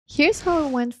Here's how I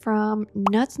went from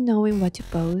not knowing what to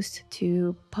post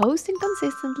to posting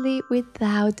consistently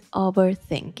without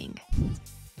overthinking.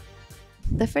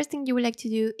 The first thing you would like to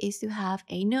do is to have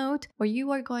a note where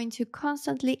you are going to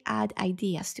constantly add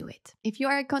ideas to it. If you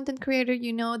are a content creator,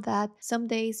 you know that some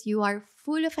days you are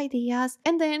full of ideas,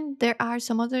 and then there are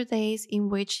some other days in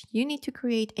which you need to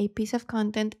create a piece of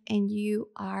content and you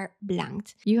are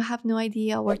blanked. You have no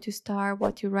idea where to start,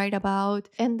 what to write about,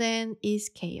 and then is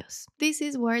chaos. This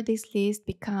is where this list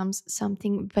becomes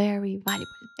something very valuable.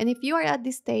 And if you are at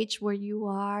this stage where you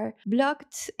are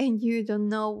blocked and you don't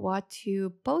know what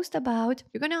to post about,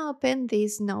 you're gonna open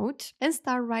this note and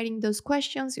start writing those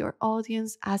questions your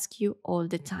audience asks you all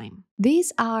the time.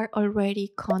 These are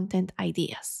already content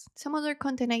ideas. Some other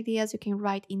content ideas you can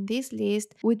write in this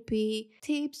list would be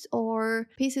tips or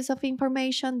pieces of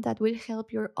information that will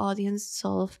help your audience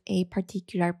solve a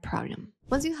particular problem.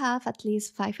 Once you have at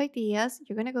least 5 ideas,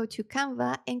 you're going to go to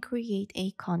Canva and create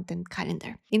a content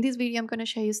calendar. In this video, I'm going to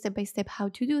show you step by step how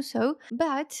to do so,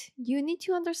 but you need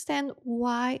to understand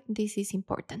why this is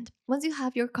important. Once you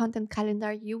have your content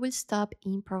calendar, you will stop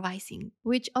improvising,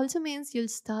 which also means you'll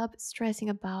stop stressing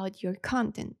about your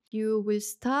content. You will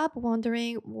stop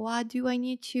wondering, what do I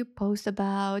need to post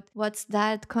about? What's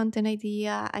that content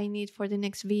idea I need for the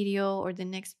next video or the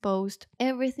next post?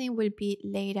 Everything will be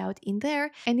laid out in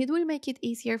there, and it will make it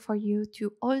easier for you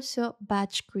to also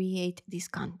batch create this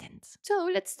content. So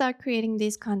let's start creating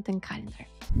this content calendar.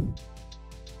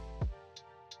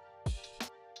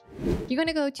 You're going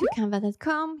to go to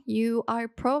canva.com. You are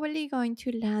probably going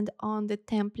to land on the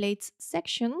templates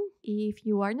section. If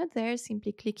you are not there,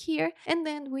 simply click here, and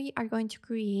then we are going to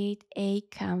create a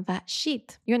Canva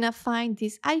sheet. You're going to find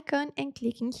this icon and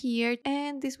clicking here,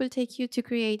 and this will take you to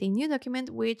create a new document,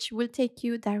 which will take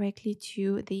you directly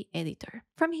to the editor.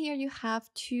 From here, you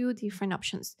have two different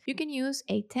options. You can use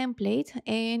a template,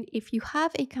 and if you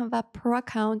have a Canva Pro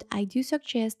account, I do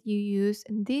suggest you use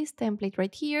this template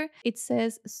right here. It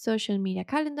says social media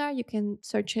calendar. You can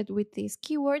search it with these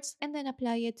keywords and then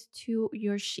apply it to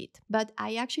your sheet. But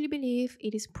I actually believe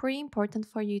it is pretty important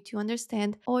for you to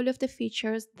understand all of the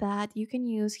features that you can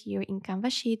use here in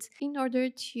Canva Sheets in order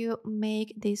to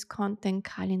make this content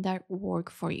calendar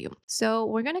work for you. So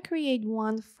we're going to create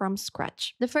one from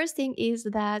scratch. The first thing is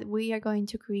that we are going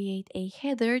to create a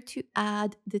header to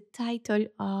add the title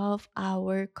of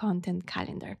our content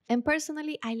calendar. And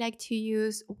personally, I like to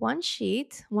use one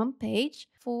sheet, one page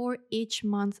for each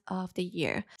month of the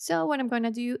year. So what I'm going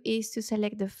to do is to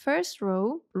select the first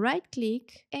row, right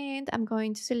click, and I'm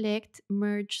going to select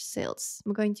merge cells.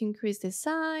 I'm going to increase the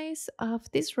size of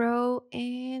this row,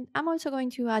 and I'm also going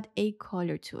to add a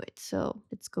color to it. So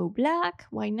let's go black,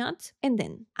 why not? And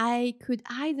then I could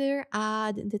either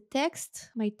add the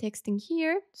text, my text in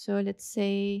here. So let's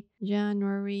say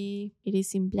January, it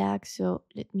is in black, so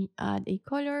let me add a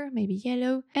color, maybe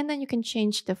yellow, and then you can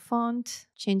change the font,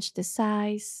 change the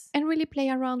size, and really play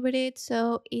around with it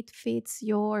so it fits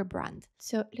your brand.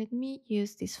 So let me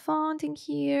use this font in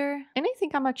here, and I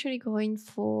think I'm actually going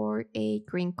for a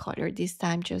green color this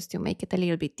time just to make it a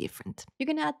little bit different. You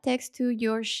can add text to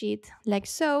your sheet like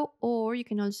so, or you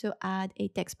can also add a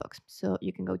text box. So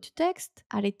you can go to text,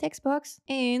 add a text box,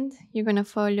 and you're gonna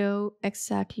follow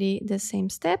exactly the same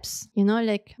steps,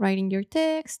 like writing your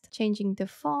text, changing the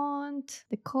font,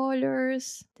 the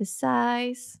colors, the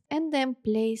size, and then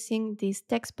placing this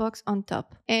text box on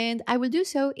top. And I will do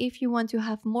so if you want to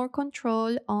have more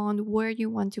control on where you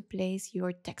want to place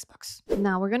your text box.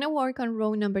 Now we're going to work on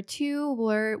row number 2,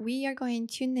 where we are going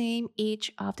to name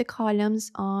each of the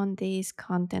columns on this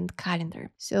content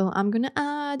calendar. So I'm going to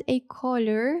add a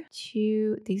color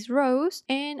to these rows,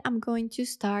 and I'm going to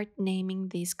start naming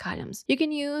these columns. You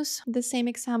can use the same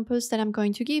examples that I'm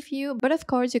going to give you, but of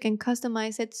course you can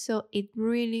customize it so it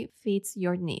really fits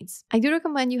your needs. I do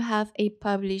recommend you have a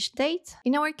published date.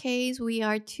 In our case, we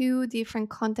are two different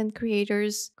content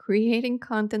creators creating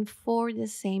content for the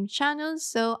same channel,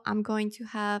 so I'm going to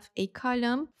have a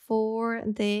column for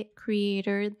the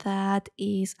creator that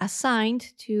is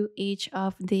assigned to each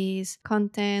of these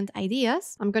content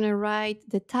ideas. I'm going to write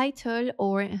the title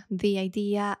or the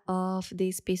idea of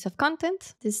this piece of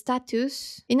content, the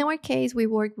status. In our case, we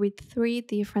work with 3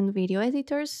 different video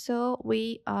editors, so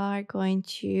we are going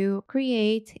to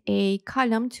create a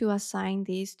column to assign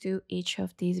this to page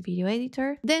of this video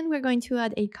editor. Then we're going to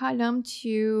add a column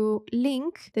to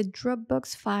link the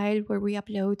Dropbox file where we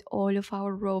upload all of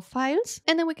our raw files.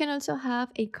 And then we can also have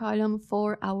a column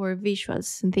for our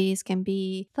visuals. These can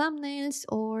be thumbnails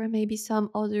or maybe some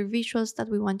other visuals that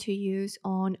we want to use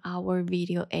on our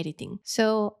video editing.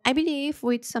 So I believe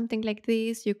with something like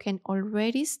this, you can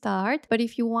already start, but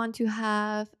if you want to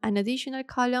have an additional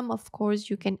column, of course,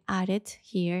 you can add it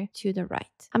here to the right.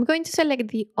 I'm going to select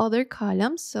the other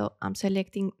column. So I'm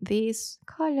selecting this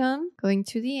column, going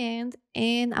to the end,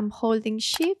 and I'm holding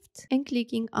Shift and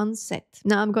clicking on Set.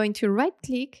 Now I'm going to right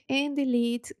click and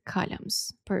delete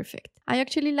columns. Perfect. I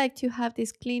actually like to have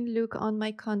this clean look on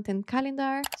my content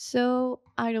calendar so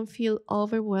I don't feel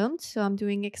overwhelmed. So I'm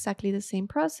doing exactly the same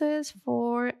process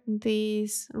for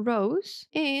these rows,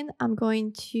 and I'm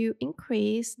going to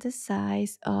increase the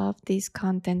size of this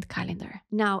content calendar.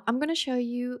 Now I'm going to show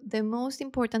you the most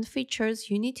important features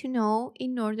you need to know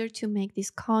in order to make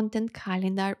this content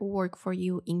calendar work for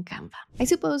you in Canva. I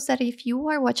suppose that if you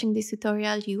are watching this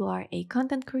tutorial, you are a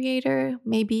content creator,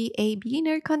 maybe a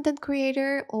beginner content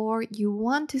creator, or you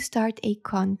want to start a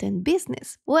content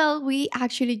business. Well, we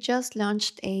actually just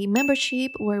launched a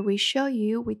membership where we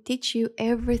teach you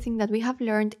everything that we have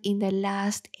learned in the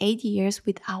last 8 years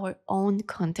with our own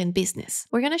content business.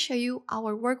 We're going to show you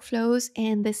our workflows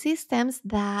and the systems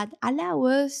that allow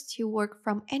us to work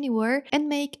from anywhere and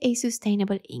make a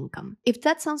sustainable income. If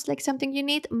that sounds like something you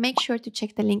need, make sure to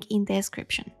check the link in the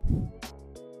description.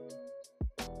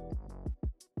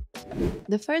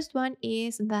 The first one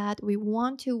is that we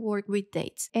want to work with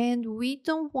dates, and we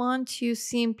don't want to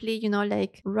simply,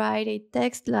 like write a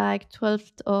text like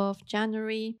 12th of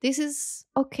January. This is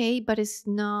okay, but it's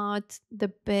not the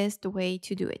best way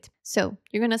to do it. So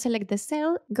you're going to select the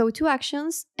cell, go to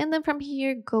actions, and then from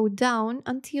here, go down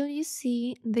until you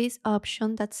see this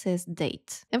option that says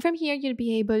date. And from here, you'll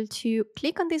be able to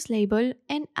click on this label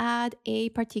and add a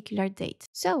particular date.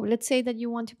 So let's say that you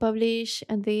want to publish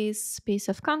this piece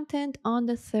of content on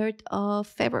the 3rd of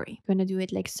February. You're going to do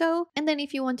it like so. And then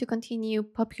if you want to continue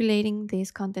populating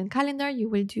this content calendar, you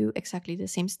will do exactly the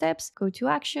same steps. Go to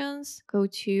actions, go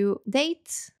to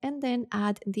dates, and then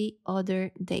add the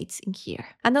other dates in here.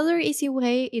 Another easy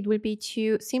way, it will be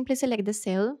to simply select the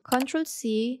cell, Ctrl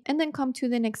C, and then come to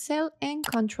the next cell and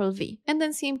Ctrl V, and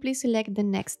then simply select the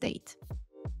next date.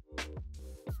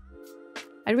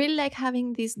 I really like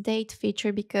having this date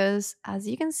feature because, as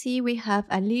you can see, we have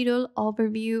a little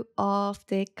overview of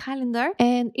the calendar,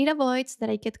 and it avoids that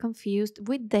I get confused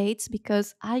with dates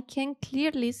because I can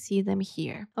clearly see them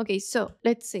here. Okay, so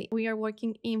let's see. We are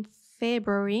working in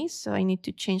February, so I need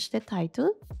to change the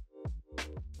title.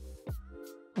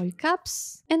 All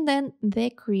caps, and then the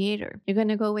creator. You're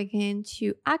gonna go again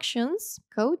to actions,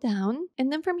 go down,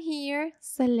 and then from here,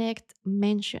 select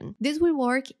mention. This will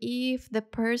work if the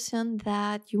person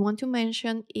that you want to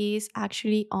mention is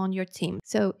actually on your team.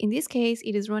 So in this case,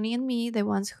 it is Ronnie and me, the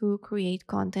ones who create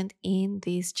content in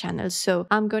this channel. So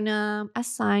I'm gonna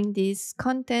assign this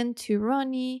content to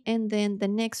Ronnie, and then the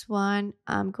next one,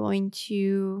 I'm going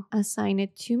to assign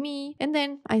it to me, and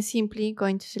then I'm simply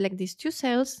going to select these two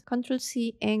cells, Ctrl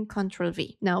C and Ctrl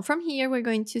V. Now from here, we're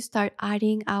going to start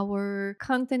adding our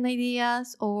content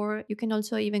ideas, or you can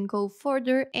also even go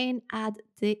further and add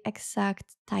the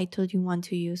exact title you want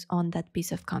to use on that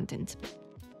piece of content.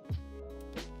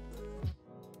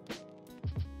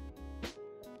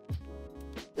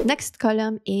 Next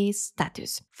column is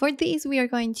status. For this, we are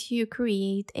going to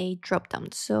create a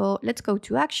dropdown. So let's go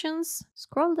to actions,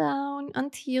 scroll down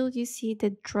until you see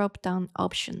the dropdown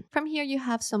option. From here, you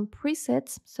have some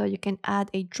presets. So you can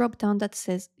add a dropdown that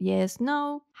says yes,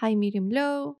 no, high, medium,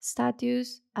 low,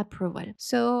 status, approval.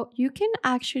 So you can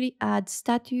actually add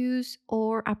status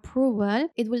or approval.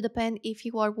 It will depend if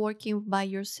you are working by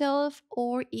yourself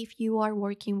or if you are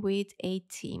working with a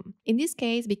team. In this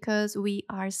case, because we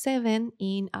are 7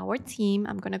 in our team,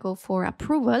 I'm gonna go for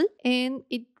approval, and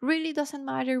it really doesn't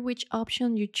matter which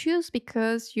option you choose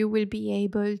because you will be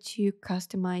able to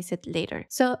customize it later.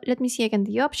 So let me see again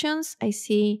the options. I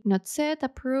see not set,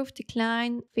 approved,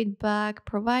 decline, feedback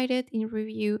provided, in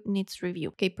review, needs review.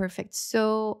 Okay, perfect.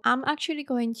 So I'm actually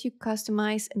going to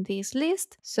customize this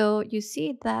list. So you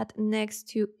see that next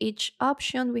to each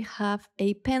option, we have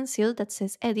a pencil that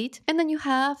says edit, and then you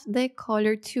have the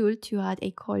color tool to add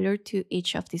a color to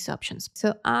each of these options.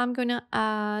 So I'm gonna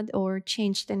add or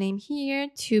change the name here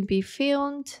to be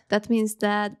filmed. That means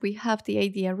that we have the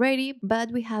idea ready,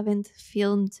 but we haven't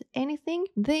filmed anything.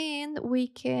 Then we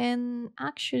can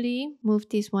actually move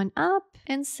this one up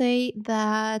and say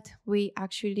that we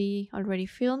actually actually already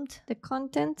filmed the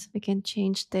content. We can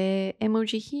change the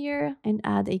emoji here and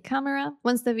add a camera.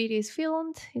 Once the video is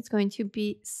filmed, it's going to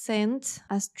be sent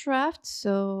as draft.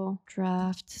 So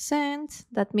draft sent,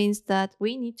 that means that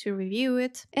we need to review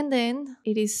it, and then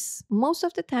it is most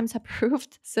of the times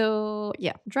approved. So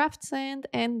yeah, draft sent,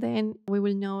 and then we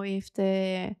will know if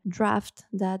the draft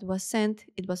that was sent,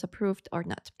 it was approved or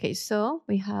not. Okay, so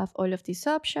we have all of these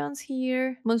options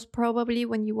here. Most probably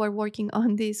when you are working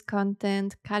on this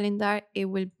content calendar, it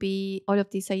will be all of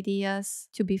these ideas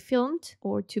to be filmed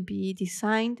or to be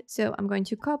designed. So I'm going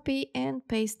to copy and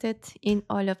paste it in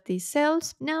all of these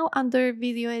cells. Now under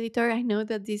video editor, I know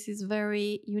that this is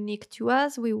very unique to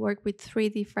us. We work with 3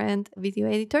 different video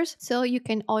editors. So you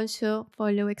can also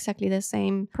follow exactly the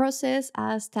same process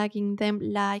as tagging them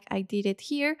like I did it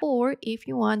here. Or if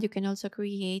you want, you can also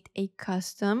create a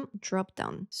custom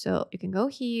dropdown. So you can go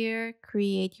here,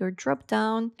 create your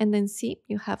dropdown, and then see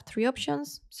you have 3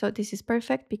 options. So this is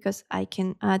perfect because I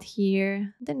can add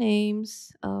here the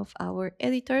names of our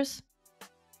editors.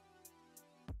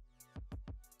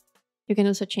 You can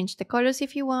also change the colors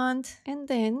if you want, and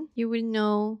then you will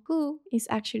know who is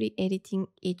actually editing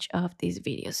each of these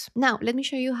videos. Now, let me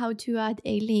show you how to add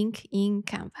a link in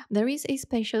Canva. There is a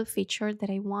special feature that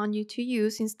I want you to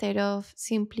use instead of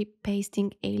simply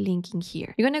pasting a link in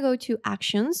here. You're gonna go to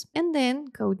Actions and then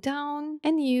go down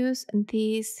and use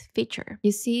this feature.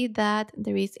 You see that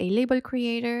there is a label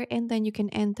creator, and then you can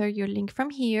enter your link from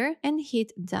here and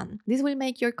hit Done. This will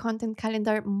make your content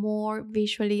calendar more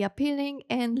visually appealing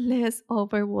and less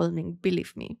overwhelming,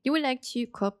 believe me. You would like to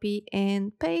copy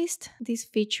and paste this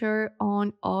feature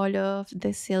on all of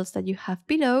the cells that you have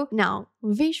below. Now,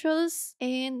 visuals,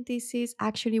 and this is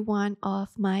actually one of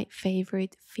my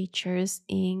favorite features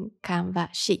in Canva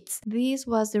Sheets. This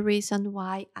was the reason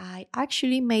why I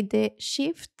actually made the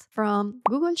shift from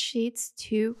Google Sheets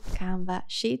to Canva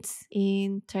Sheets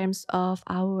in terms of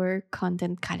our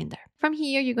content calendar. From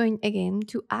here, you're going again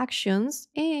to Actions,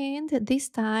 and this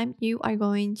time you are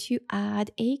going to add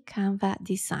a Canva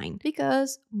design,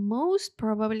 because most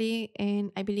probably, and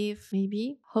I believe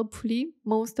maybe, hopefully,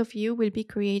 most of you will be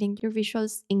creating your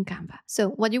visuals in Canva. So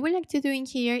what you would like to do in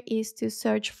here is to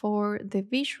search for the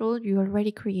visual you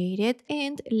already created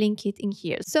and link it in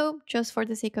here. So just for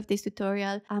the sake of this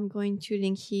tutorial, I'm going to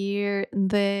link here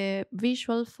the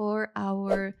visual for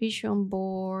our vision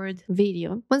board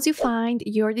video. Once you find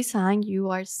your design, you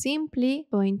are simply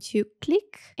going to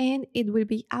click and it will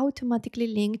be automatically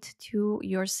linked to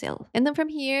your cell. And then from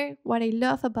here, what I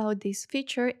love about this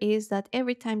feature is that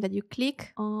every time that you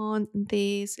click on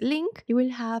this link, you will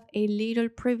have a little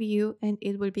preview, and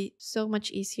it will be so much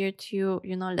easier to,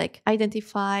 like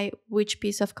identify which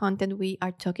piece of content we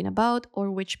are talking about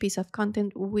or which piece of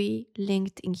content we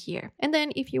linked in here. And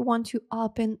then if you want to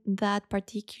open that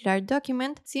particular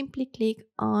document, simply click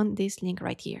on this link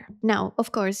right here. Now,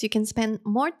 of course, you can spend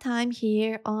more time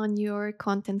here on your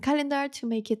content calendar to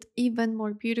make it even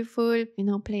more beautiful,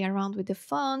 play around with the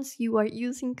fonts. You are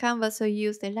using Canva, so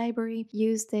use the library,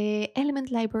 use the element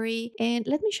library. And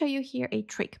let me show you here a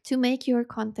trick to make your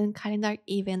content calendar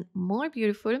even more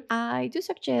beautiful. I do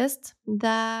suggest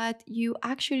that you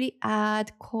actually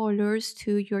add colors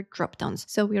to your dropdowns.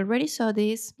 So we already saw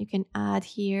this. You can add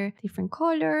here different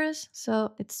colors.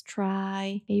 So let's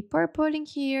try a purple in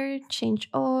here, change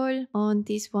all. On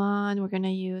this one, we're gonna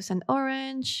use an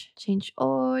orange, change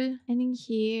all. And in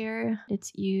here,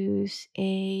 let's use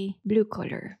a blue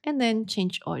color and then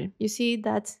change all. You see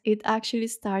that it actually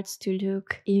starts to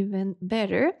look even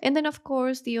better. And then of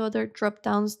course, the other drop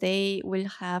downs, they will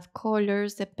have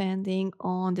colors depending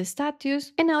on the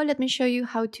status. And now let me show you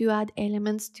how to add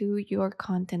elements to your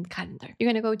content calendar. You're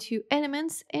gonna go to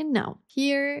Elements, and now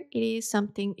here it is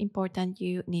something important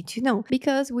you need to know.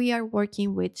 Because we are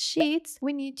working with sheets,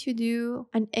 we need to do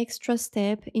an extra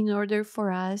step in order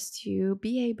for us to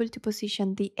be able to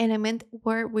position the element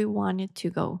where we want it to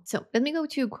go. So let me go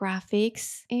to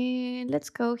graphics, and let's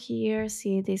go here,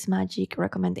 see these magic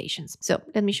recommendations. So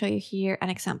let me show you here an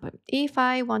example. If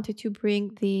I wanted to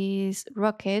bring this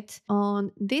rocket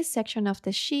on this section of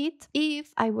the sheet,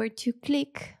 if I were to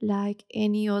click like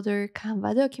any other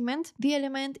Canva document, the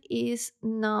element is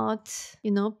not,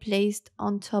 placed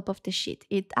on top of the sheet.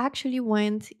 It actually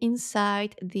went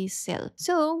inside this cell.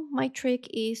 So my trick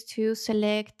is to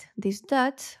select this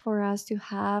dot for us to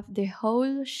have the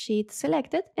whole sheet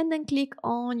selected, and then click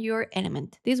on your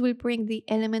element. This will bring the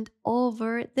element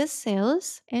over the cell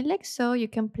cells, and like so you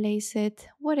can place it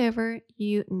whatever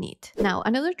you need. Now,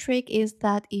 another trick is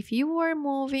that if you are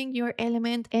moving your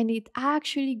element and it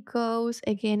actually goes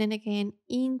again and again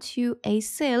into a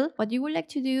cell, what you would like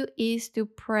to do is to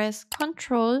press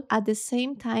Ctrl at the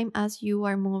same time as you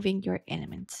are moving your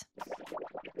element.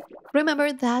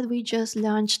 Remember that we just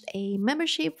launched a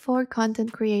membership for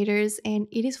content creators, and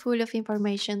it is full of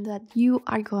information that you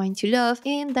are going to love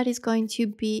and that is going to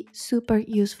be super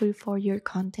useful for your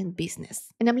content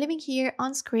business. And I'm leaving here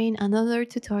on screen another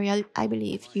tutorial I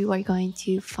believe you are going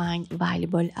to find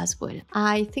valuable as well.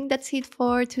 I think that's it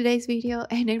for today's video,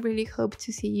 and I really hope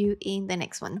to see you in the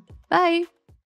next one. Bye!